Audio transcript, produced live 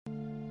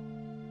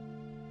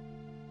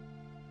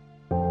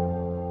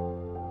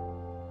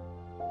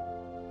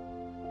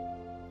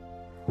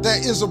There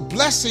is a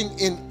blessing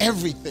in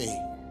everything.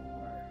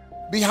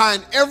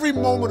 Behind every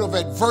moment of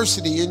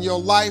adversity in your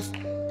life,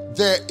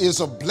 there is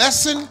a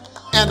blessing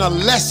and a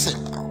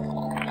lesson.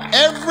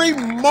 Every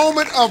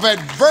moment of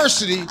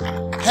adversity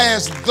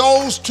has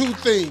those two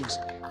things.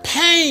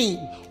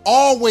 Pain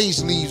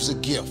always leaves a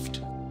gift.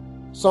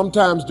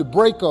 Sometimes the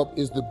breakup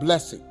is the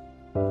blessing.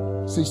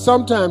 See,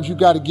 sometimes you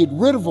got to get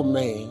rid of a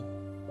man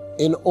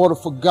in order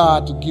for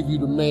God to give you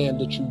the man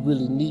that you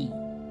really need.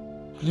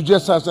 You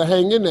just have to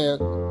hang in there.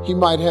 He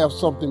might have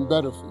something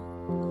better for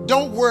you.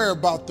 Don't worry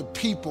about the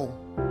people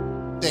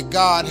that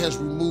God has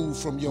removed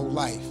from your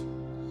life.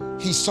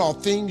 He saw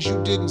things you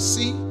didn't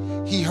see.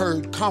 He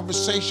heard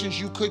conversations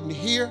you couldn't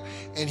hear.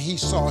 And he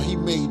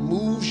made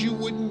moves you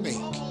wouldn't make.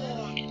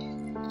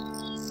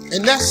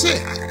 And that's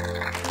it.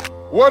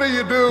 What do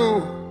you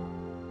do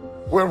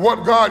when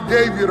what God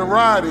gave you to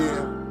ride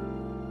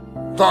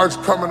in starts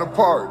coming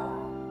apart?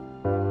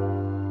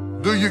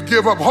 Do you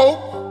give up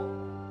hope?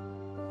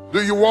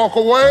 Do you walk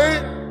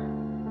away?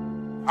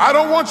 I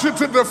don't want you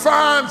to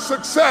define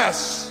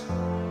success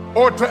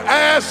or to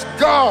ask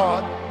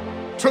God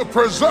to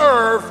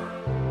preserve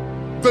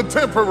the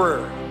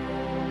temporary.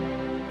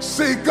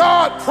 See,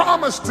 God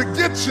promised to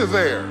get you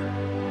there,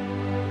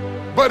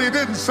 but he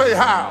didn't say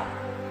how.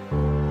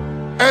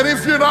 And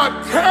if you're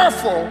not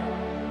careful,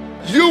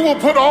 you will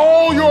put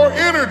all your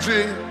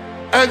energy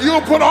and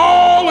you'll put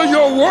all of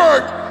your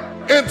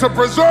work into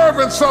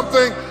preserving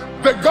something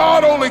that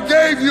God only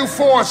gave you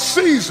for a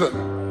season.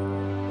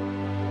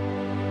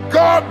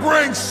 God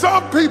brings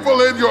some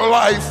people in your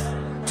life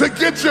to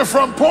get you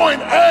from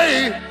point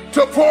A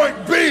to point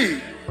B.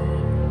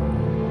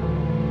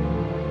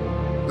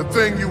 The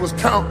thing you was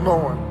counting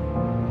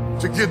on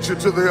to get you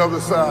to the other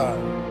side.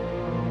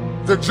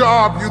 The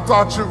job you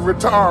thought you'd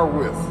retire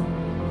with.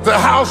 The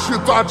house you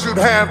thought you'd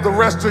have the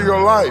rest of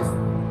your life.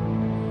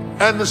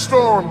 And the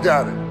storm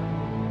got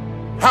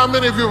it. How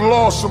many of you have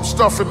lost some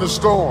stuff in the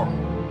storm?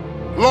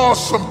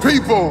 Lost some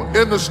people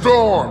in the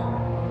storm,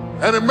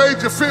 and it made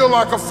you feel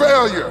like a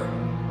failure.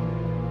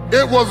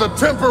 It was a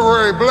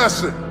temporary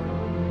blessing.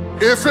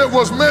 If it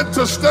was meant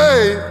to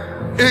stay,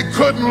 it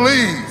couldn't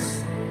leave.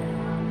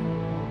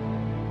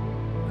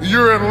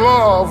 You're in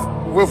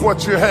love with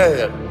what you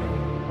had.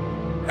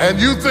 And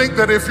you think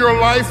that if your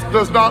life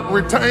does not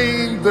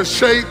retain the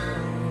shape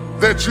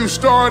that you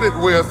started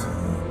with,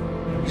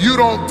 you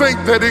don't think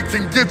that it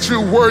can get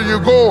you where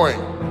you're going.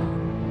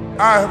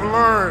 I have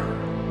learned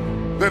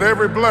that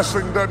every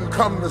blessing doesn't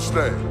come to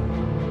stay.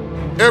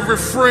 Every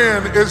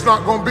friend is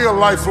not going to be a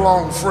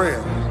lifelong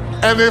friend.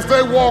 And if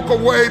they walk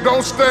away,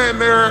 don't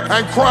stand there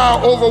and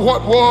cry over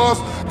what was,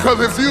 because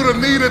if you'd have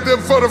needed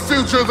them for the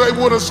future, they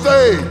would have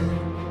stayed.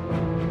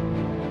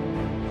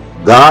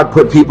 God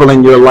put people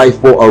in your life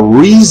for a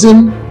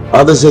reason.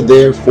 Others are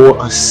there for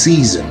a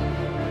season.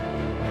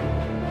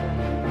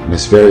 And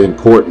it's very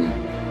important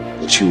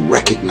that you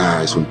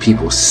recognize when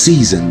people's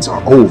seasons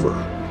are over.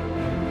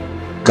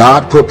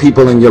 God put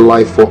people in your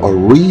life for a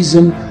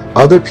reason.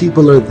 Other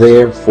people are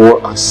there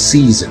for a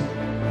season.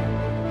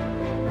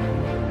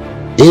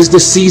 Is the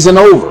season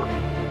over?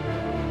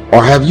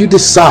 Or have you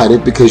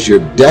decided, because you're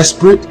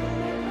desperate,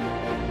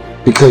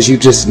 because you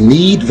just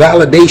need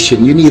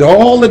validation, you need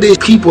all of these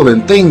people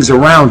and things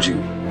around you,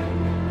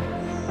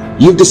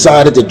 you've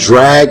decided to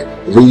drag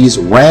these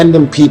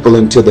random people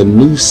into the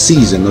new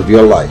season of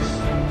your life?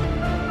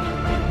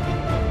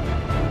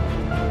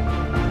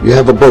 You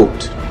have a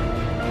boat.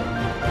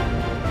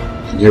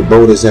 Your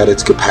boat is at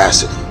its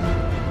capacity.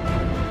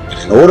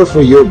 And in order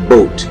for your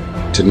boat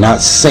to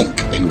not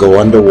sink and go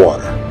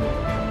underwater,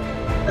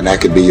 and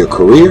that could be your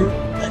career,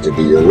 that could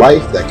be your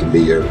life, that could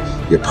be your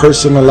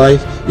personal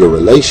life, your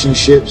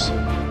relationships,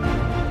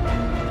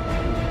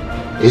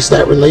 is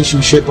that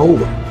relationship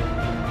over?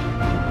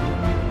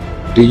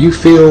 Do you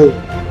feel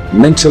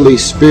mentally,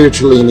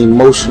 spiritually, and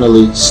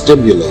emotionally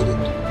stimulated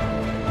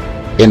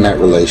in that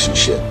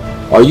relationship?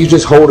 Are you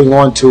just holding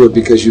on to it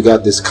because you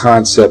got this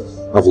concept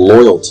of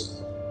loyalty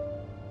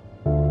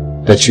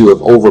that you have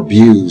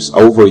overused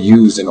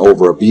and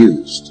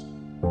overabused?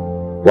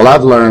 Well,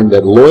 I've learned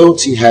that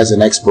loyalty has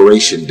an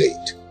expiration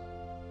date.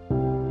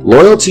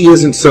 Loyalty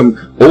isn't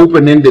some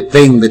open-ended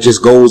thing that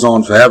just goes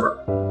on forever.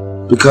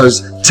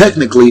 Because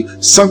technically,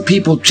 some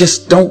people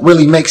just don't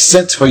really make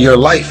sense for your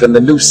life and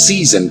the new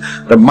season,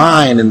 the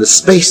mind and the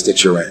space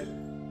that you're in.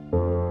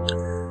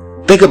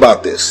 Think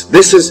about this.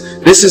 This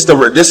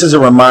is a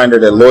reminder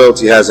that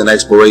loyalty has an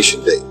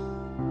expiration date.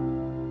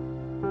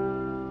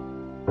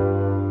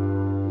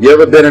 You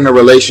ever been in a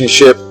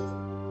relationship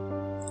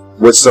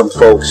with some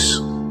folks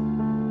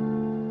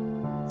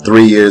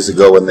 3 years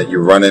ago, and then you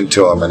run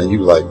into them and then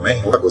you like,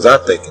 man, what was I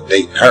thinking,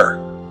 dating her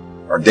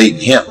or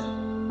dating him?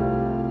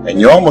 And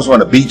you almost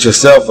want to beat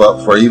yourself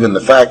up for even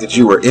the fact that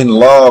you were in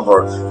love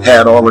or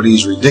had all of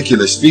these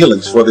ridiculous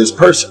feelings for this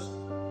person.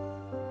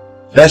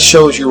 That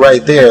shows you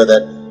right there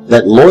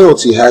that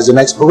loyalty has an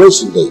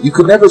expiration date. You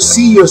could never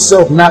see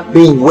yourself not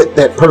being with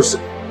that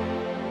person.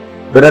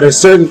 But at a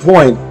certain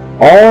point,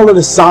 all of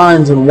the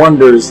signs and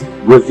wonders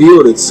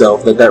revealed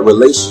itself that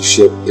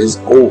relationship is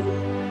over.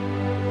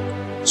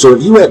 So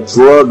if you had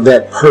drugged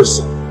that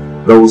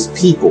person, those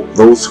people,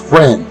 those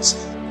friends,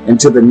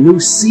 into the new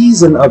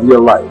season of your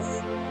life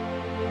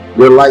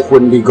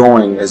wouldn't be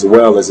going as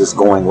well as it's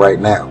going right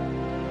now.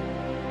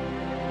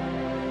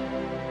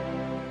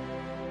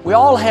 We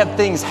all have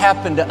things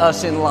happen to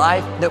us in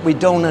life that we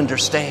don't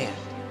understand.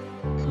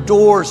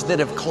 Doors that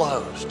have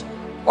closed,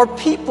 or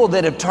people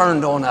that have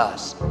turned on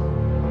us.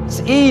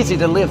 It's easy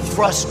to live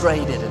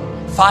frustrated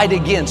and fight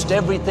against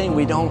everything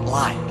we don't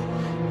like.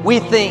 We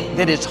think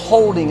that it's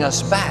holding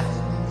us back.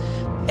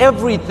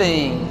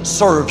 Everything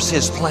serves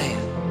His plan.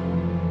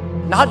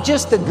 Not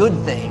just the good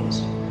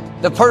things.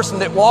 The person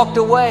that walked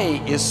away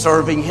is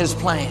serving His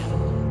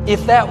plan.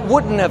 If that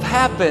wouldn't have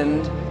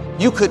happened,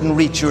 you couldn't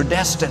reach your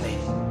destiny.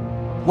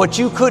 What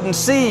you couldn't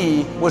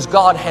see was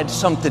God had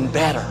something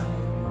better.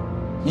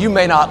 You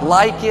may not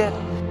like it.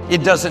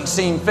 It doesn't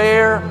seem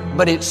fair,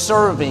 but it's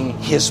serving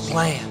His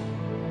plan.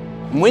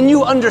 When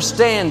you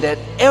understand that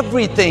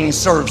everything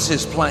serves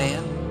His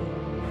plan,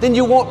 then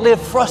you won't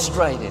live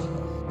frustrated.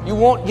 You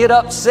won't get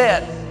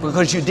upset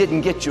because you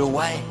didn't get your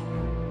way.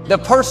 The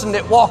person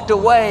that walked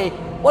away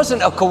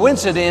wasn't a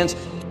coincidence.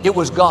 It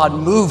was God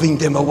moving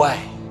them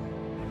away.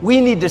 We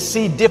need to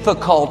see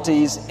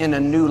difficulties in a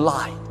new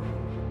light.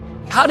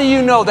 How do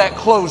you know that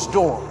closed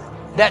door,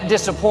 that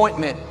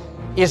disappointment,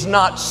 is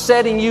not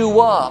setting you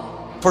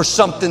up for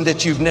something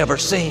that you've never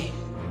seen?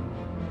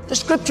 The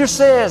scripture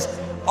says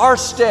our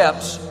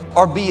steps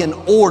are being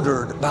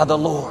ordered by the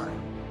Lord.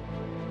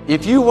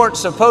 If you weren't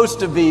supposed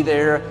to be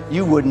there,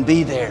 you wouldn't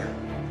be there.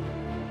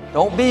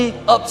 Don't be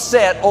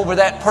upset over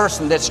that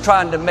person that's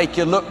trying to make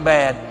you look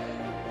bad.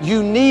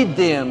 You need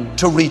them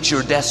to reach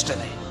your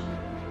destiny.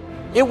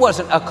 It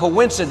wasn't a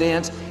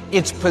coincidence.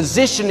 It's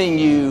positioning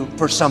you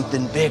for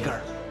something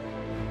bigger.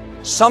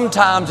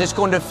 Sometimes it's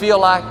going to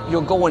feel like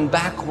you're going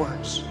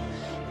backwards.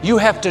 You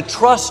have to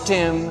trust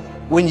Him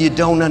when you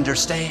don't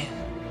understand.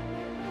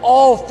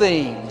 All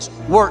things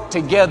work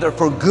together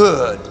for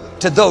good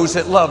to those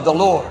that love the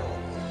Lord.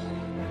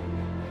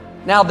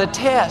 Now the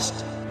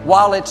test,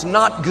 while it's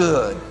not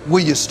good,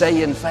 will you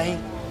stay in faith?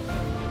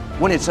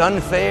 When it's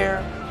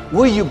unfair,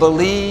 will you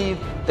believe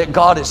that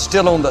God is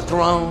still on the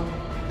throne?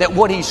 That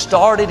what He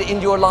started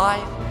in your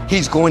life,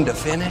 He's going to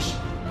finish?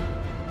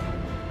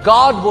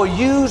 God will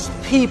use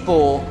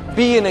people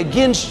being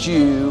against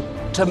you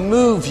to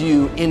move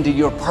you into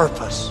your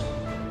purpose.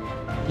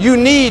 You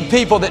need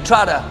people that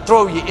try to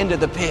throw you into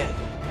the pit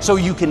so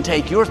you can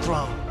take your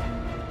throne.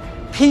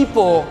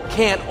 People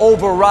can't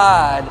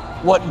override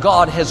what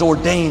God has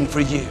ordained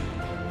for you.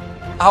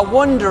 I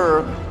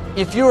wonder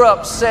if you're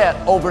upset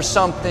over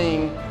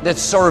something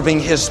that's serving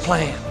His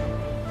plan.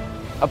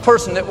 A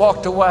person that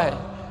walked away,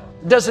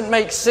 doesn't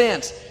make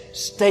sense.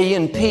 Stay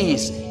in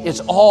peace.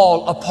 It's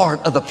all a part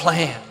of the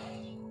plan.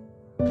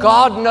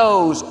 God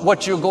knows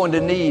what you're going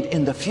to need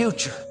in the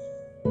future.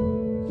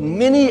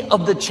 Many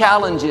of the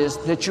challenges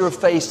that you're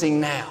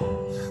facing now,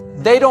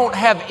 they don't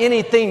have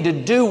anything to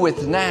do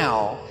with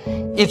now.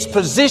 It's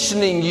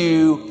positioning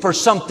you for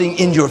something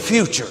in your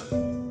future.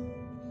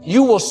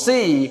 You will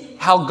see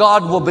how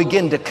God will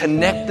begin to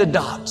connect the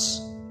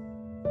dots.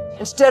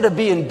 Instead of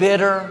being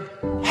bitter,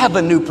 have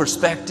a new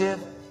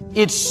perspective.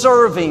 It's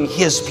serving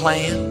His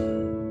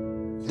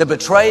plan. The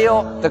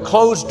betrayal, the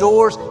closed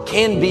doors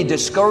can be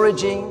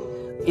discouraging.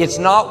 It's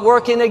not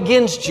working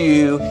against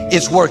you,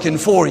 it's working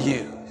for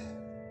you.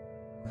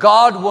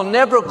 God will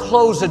never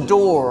close a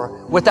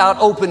door without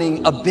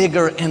opening a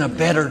bigger and a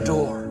better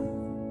door.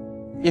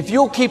 If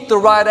you'll keep the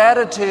right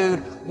attitude,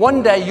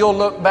 one day you'll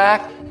look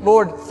back,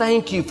 Lord,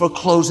 thank you for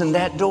closing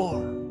that door.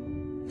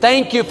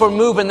 Thank you for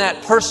moving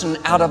that person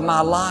out of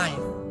my life.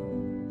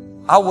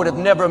 I would have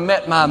never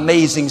met my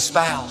amazing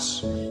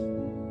spouse.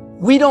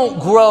 We don't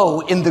grow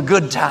in the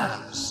good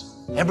times.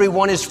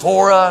 Everyone is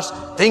for us.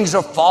 Things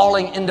are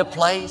falling into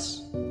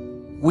place.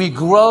 We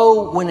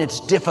grow when it's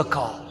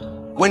difficult,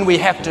 when we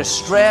have to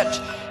stretch.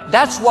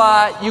 That's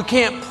why you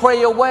can't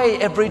pray away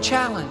every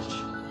challenge.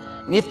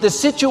 And if the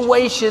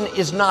situation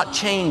is not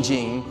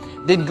changing,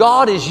 then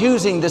God is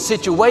using the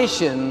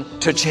situation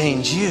to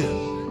change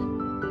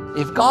you.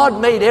 If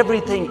God made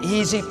everything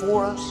easy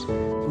for us,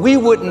 we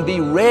wouldn't be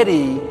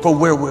ready for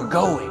where we're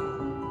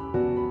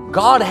going.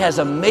 God has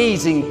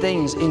amazing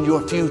things in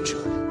your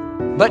future.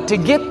 But to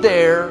get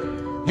there,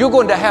 you're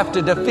going to have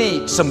to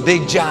defeat some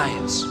big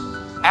giants,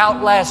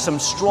 outlast some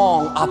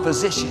strong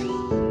opposition.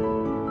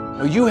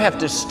 You have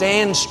to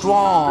stand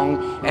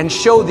strong and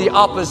show the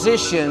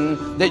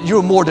opposition that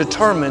you're more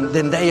determined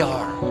than they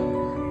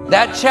are.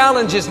 That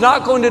challenge is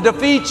not going to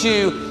defeat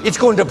you, it's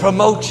going to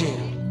promote you.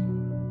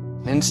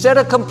 Instead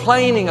of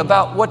complaining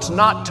about what's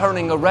not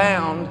turning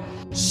around,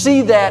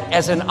 see that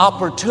as an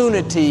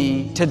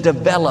opportunity to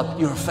develop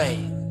your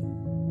faith.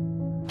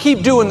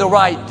 Keep doing the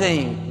right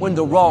thing when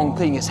the wrong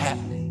thing is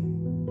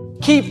happening.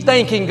 Keep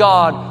thanking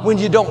God when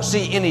you don't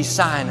see any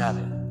sign of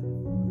it.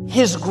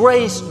 His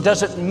grace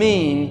doesn't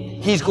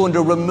mean He's going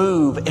to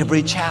remove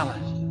every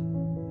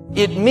challenge.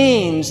 It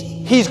means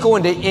He's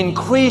going to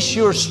increase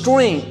your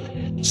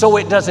strength so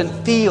it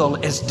doesn't feel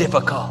as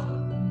difficult.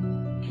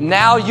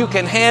 Now you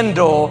can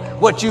handle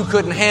what you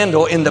couldn't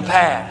handle in the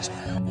past.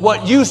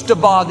 What used to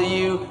bother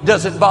you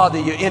doesn't bother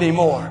you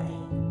anymore.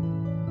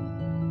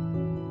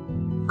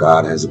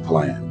 God has a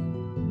plan.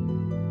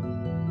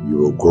 You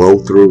will grow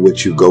through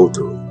what you go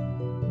through.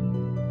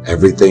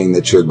 Everything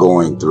that you're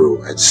going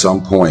through, at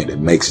some point, it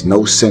makes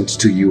no sense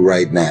to you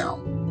right now.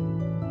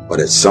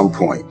 But at some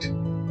point,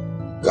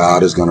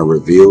 God is going to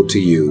reveal to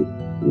you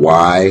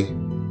why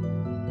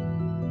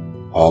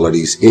all of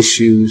these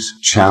issues,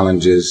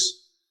 challenges,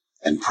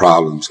 and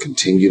problems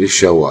continue to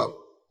show up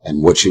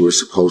and what you were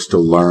supposed to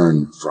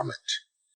learn from it.